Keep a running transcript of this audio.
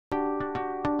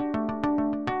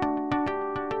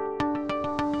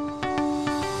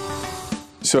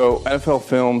So NFL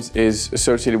Films is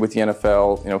associated with the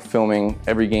NFL, filming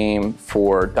every game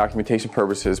for documentation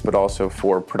purposes, but also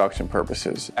for production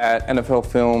purposes. At NFL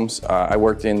Films, I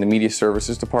worked in the media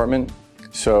services department.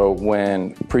 So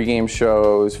when pregame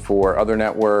shows for other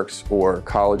networks or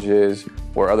colleges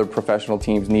or other professional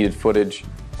teams needed footage,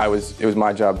 it was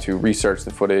my job to research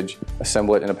the footage,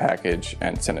 assemble it in a package,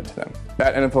 and send it to them.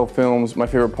 At NFL Films, my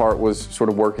favorite part was sort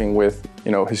of working with,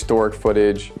 historic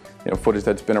footage, footage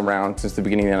that's been around since the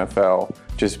beginning of the NFL.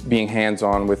 Just being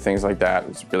hands-on with things like that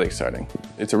was really exciting.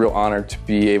 It's a real honor to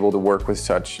be able to work with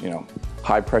such,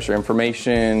 high-pressure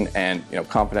information and,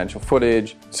 confidential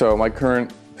footage. So my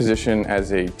current position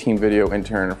as a team video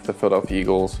intern for the Philadelphia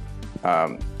Eagles,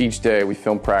 each day we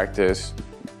film practice,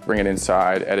 bring it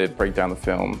inside, edit, break down the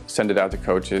film, send it out to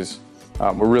coaches.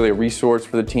 We're really a resource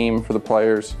for the team, for the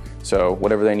players, so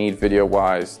whatever they need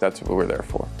video-wise, that's what we're there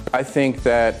for. I think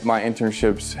that my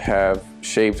internships have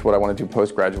shaped what I want to do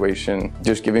post-graduation,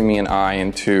 just giving me an eye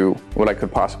into what I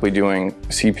could possibly doing,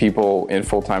 see people in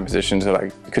full-time positions that I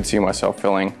could see myself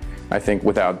filling. I think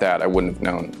without that, I wouldn't have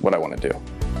known what I want to do.